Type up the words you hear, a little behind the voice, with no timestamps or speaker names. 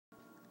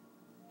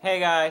Hey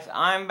guys,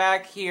 I'm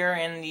back here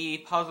in the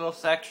puzzle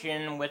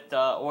section with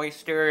the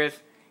oysters,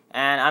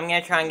 and I'm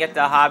gonna try and get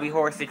the hobby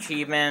horse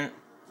achievement.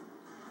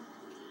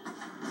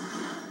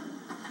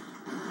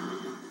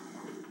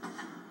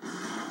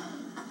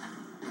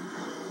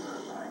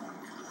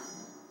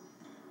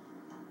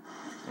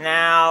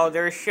 Now,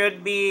 there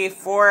should be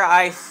 4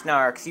 ice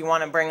snarks. You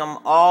want to bring them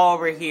all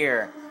over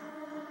here.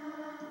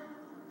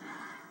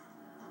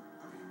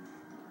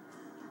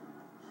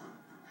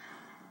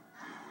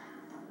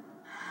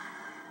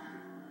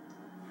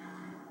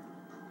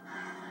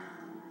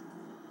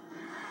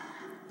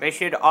 They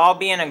should all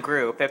be in a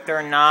group. If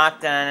they're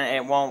not, then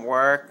it won't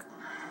work.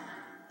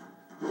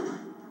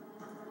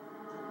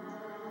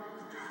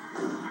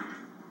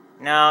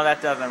 No,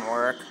 that doesn't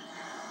work.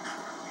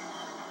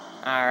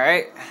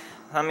 Alright,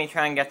 let me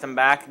try and get them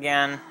back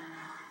again.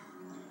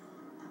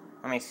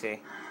 Let me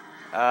see.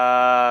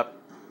 Nope,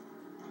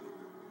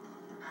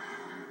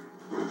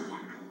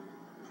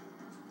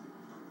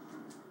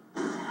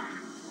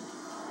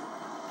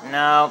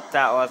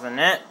 that wasn't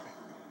it.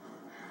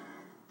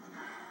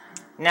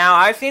 Now,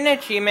 I've seen an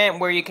achievement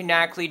where you can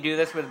actually do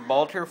this with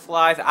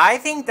bolterflies. I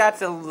think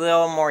that's a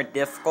little more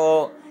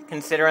difficult,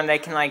 considering they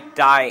can, like,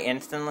 die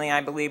instantly,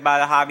 I believe, by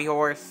the hobby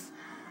horse.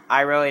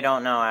 I really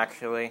don't know,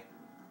 actually.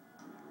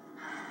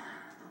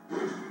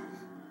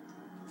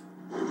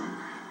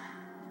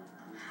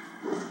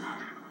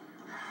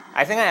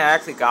 I think I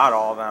actually got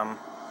all of them.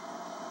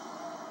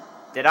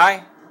 Did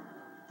I?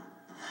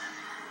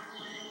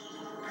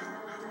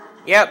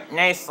 Yep,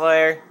 Nay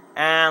Slayer.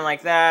 And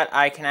like that,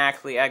 I can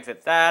actually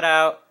exit that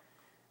out.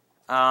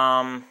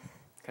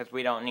 Because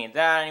we don't need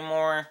that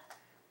anymore.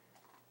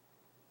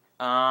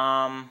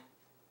 Now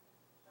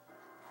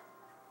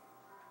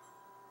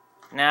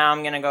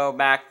I'm gonna go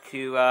back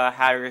to,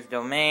 Hatter's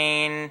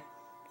Domain.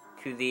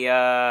 To the,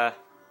 I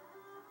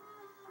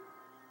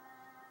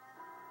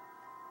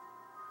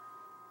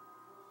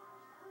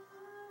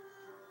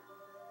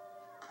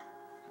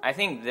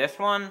think this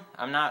one?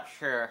 I'm not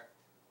sure.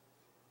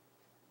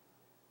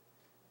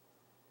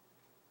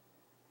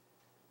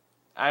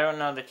 I don't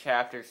know the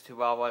chapters too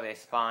well where they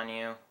spawn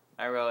you.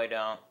 I really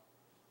don't.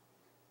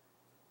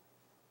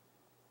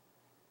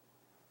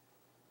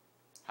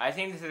 I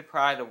think this is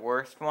probably the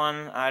worst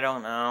one. I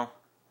don't know.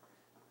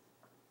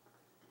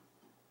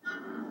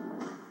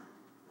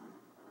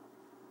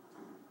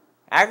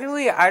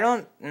 Actually, I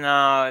don't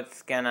know.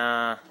 It's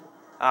gonna...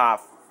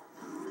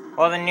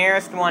 well, the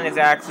nearest one is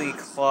actually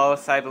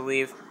close, I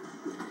believe.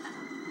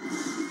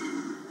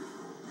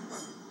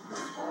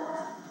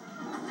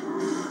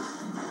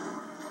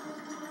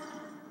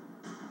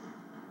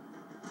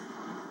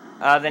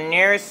 The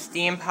nearest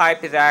steam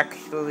pipe is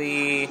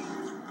actually...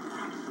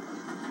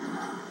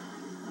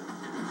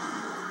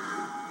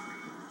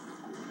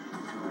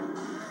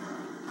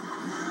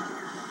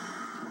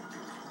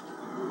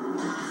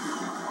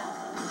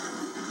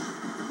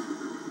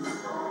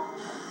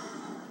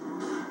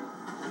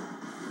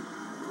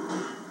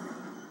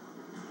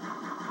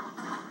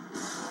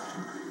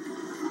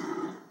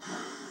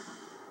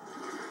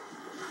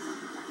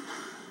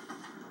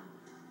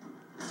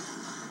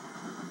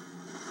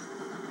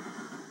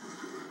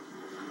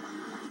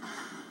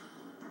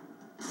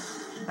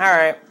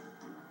 Alright.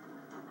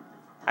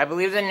 I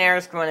believe the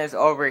nearest one is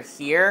over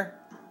here.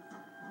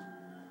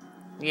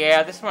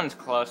 Yeah, this one's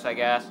close, I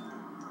guess.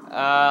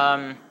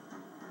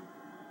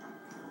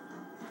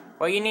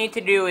 What you need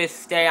to do is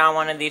stay on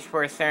one of these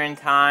for a certain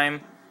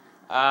time.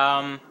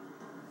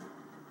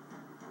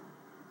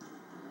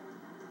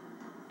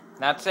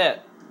 That's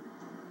it.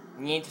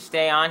 You need to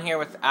stay on here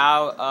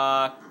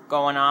without,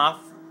 going off.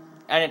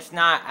 And it's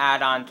not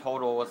add-on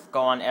total, let's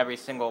go on every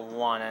single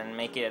one and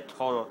make it a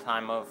total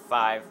time of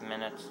 5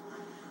 minutes.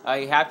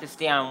 You have to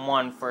stay on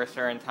one for a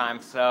certain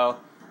time, so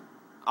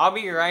I'll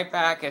be right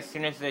back as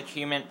soon as the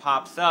achievement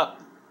pops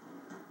up.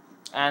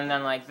 And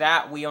then like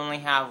that, we only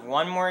have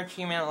one more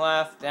achievement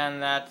left,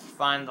 and that's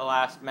find the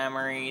last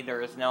memory.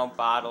 There is no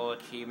bottle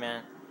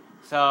achievement.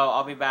 So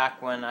I'll be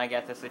back when I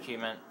get this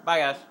achievement. Bye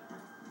guys.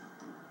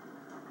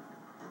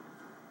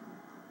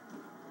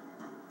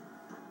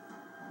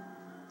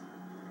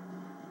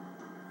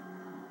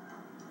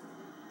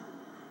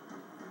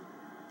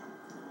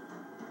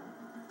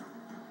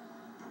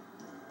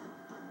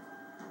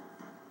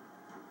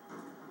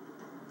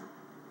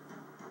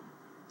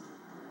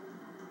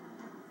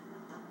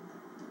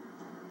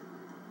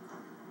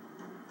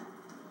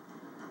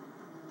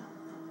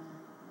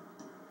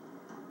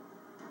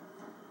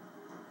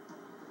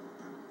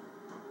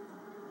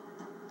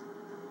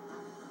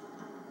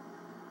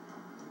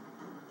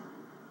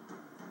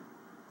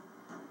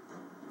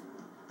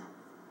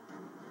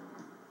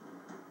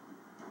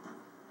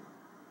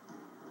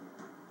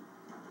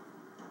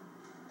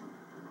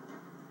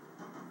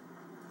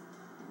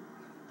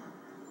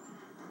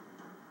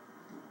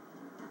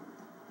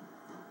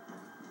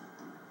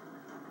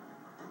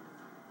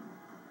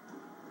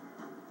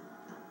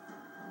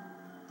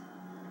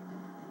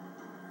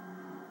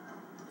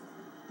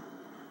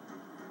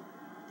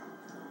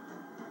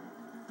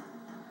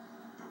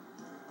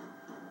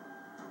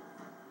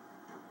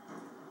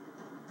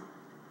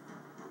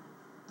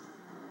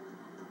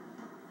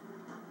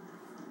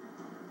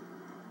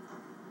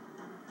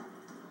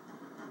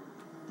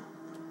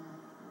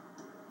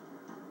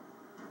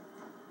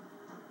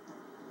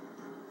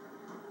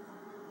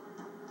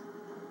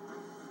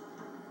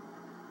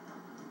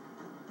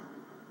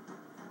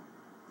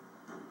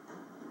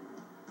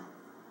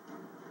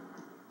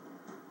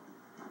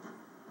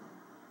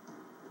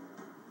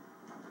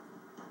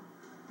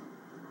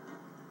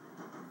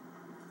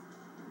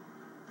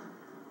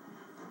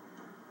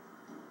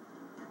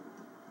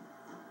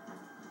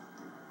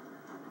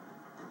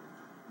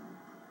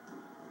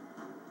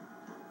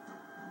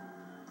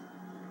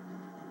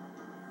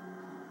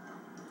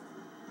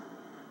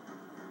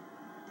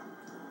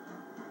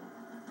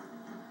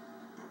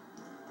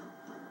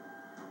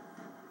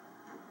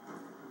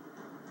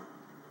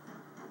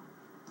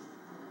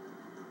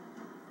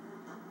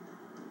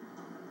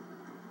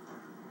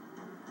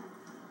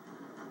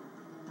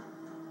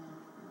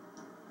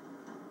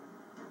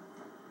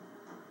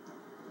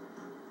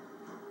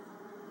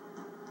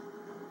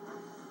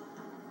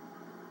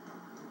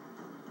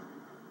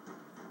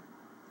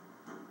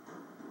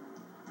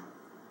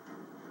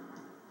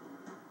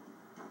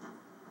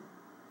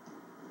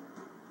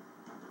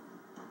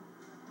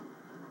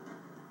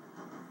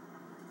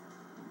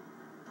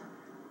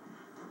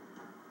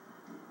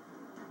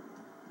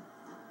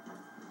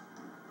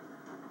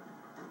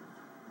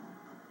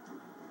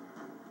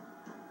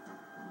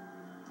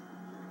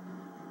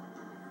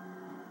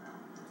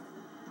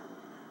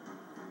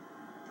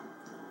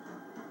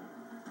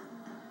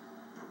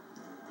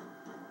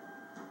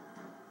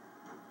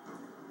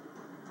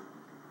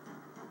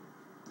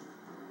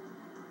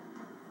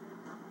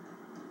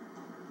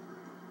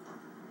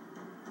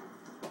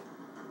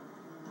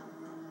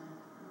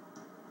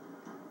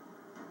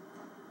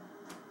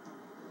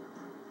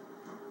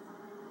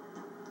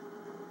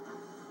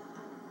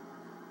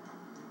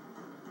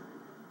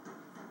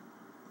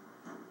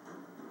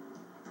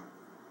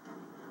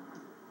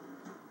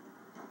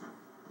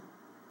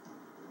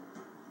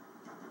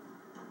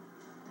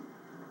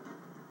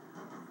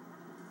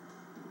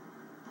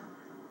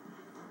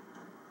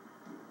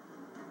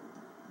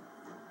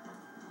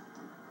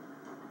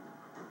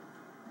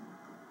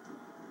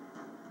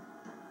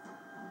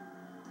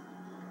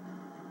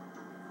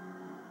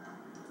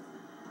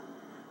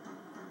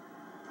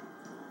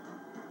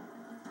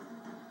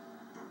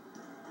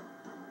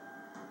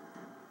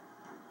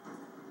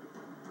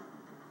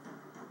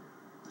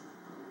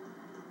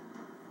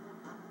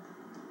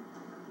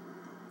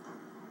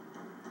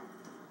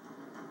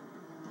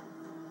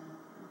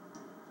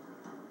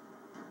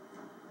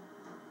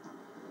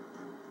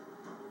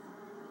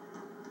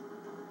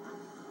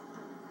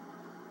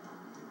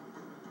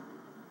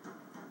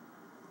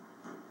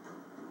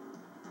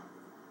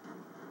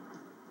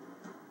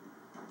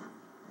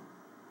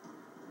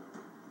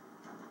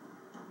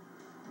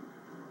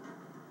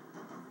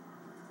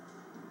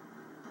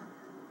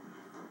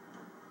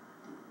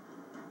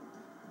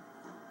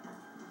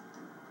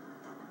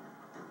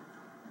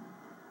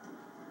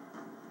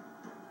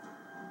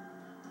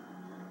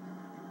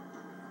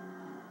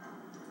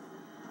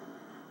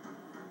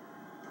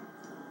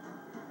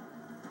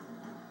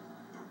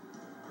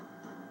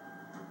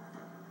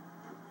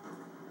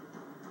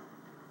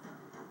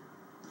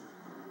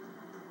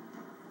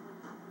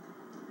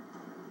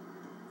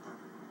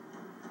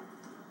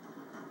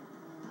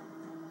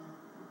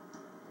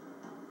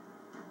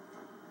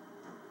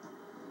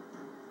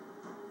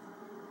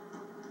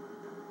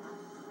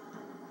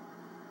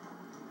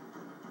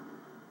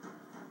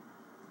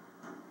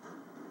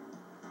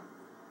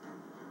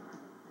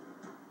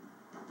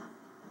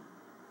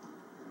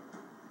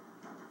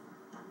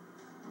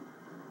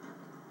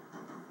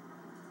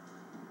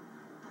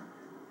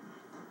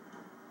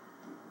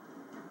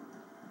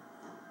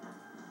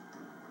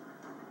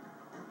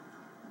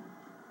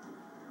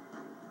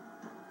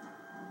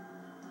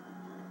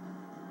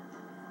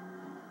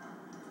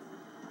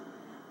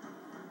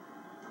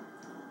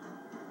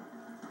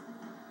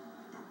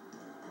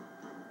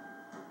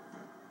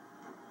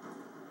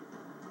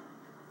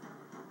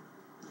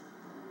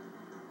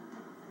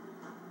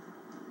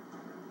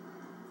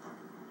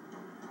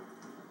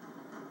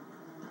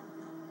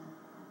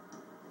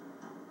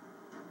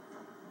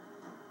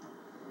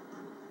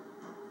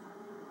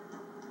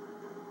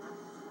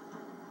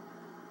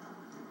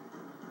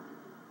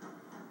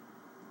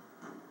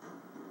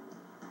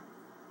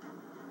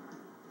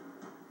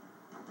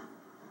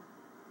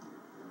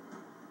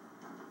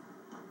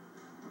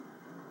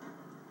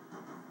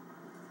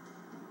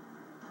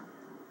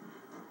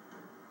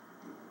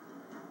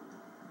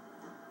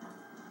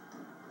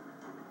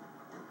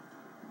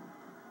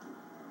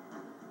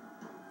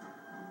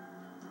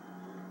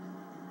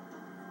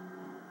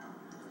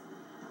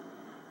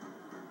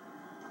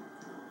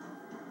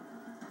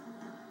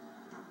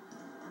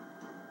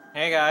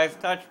 Hey guys,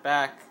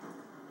 touchback.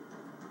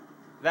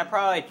 That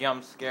probably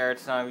jump scared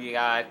some of you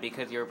guys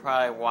because you were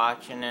probably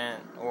watching it,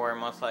 or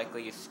most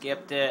likely you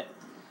skipped it.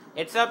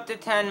 It's up to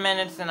 10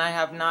 minutes and I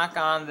have not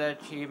gotten the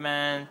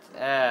achievement.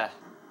 That's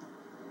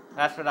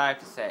what I have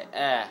to say.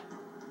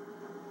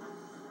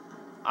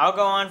 I'll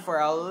go on for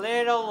a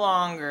little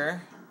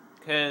longer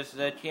because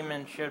the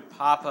achievement should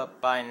pop up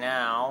by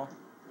now.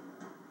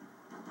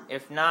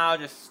 If not, I'll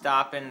just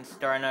stop and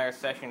start another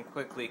session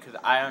quickly because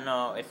I don't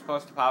know. It's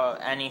supposed to pop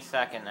up any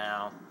second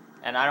now.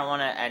 And I don't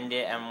want to end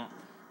it and,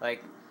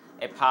 like,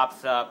 it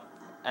pops up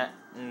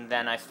and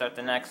then I start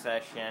the next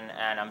session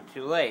and I'm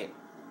too late.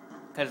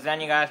 Because then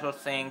you guys will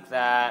think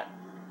that...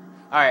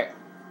 Alright.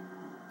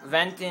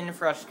 Venting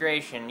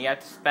frustration. You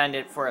have to spend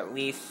it for at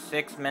least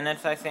 6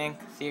 minutes, I think.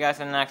 See you guys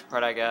in the next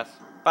part, I guess.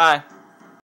 Bye.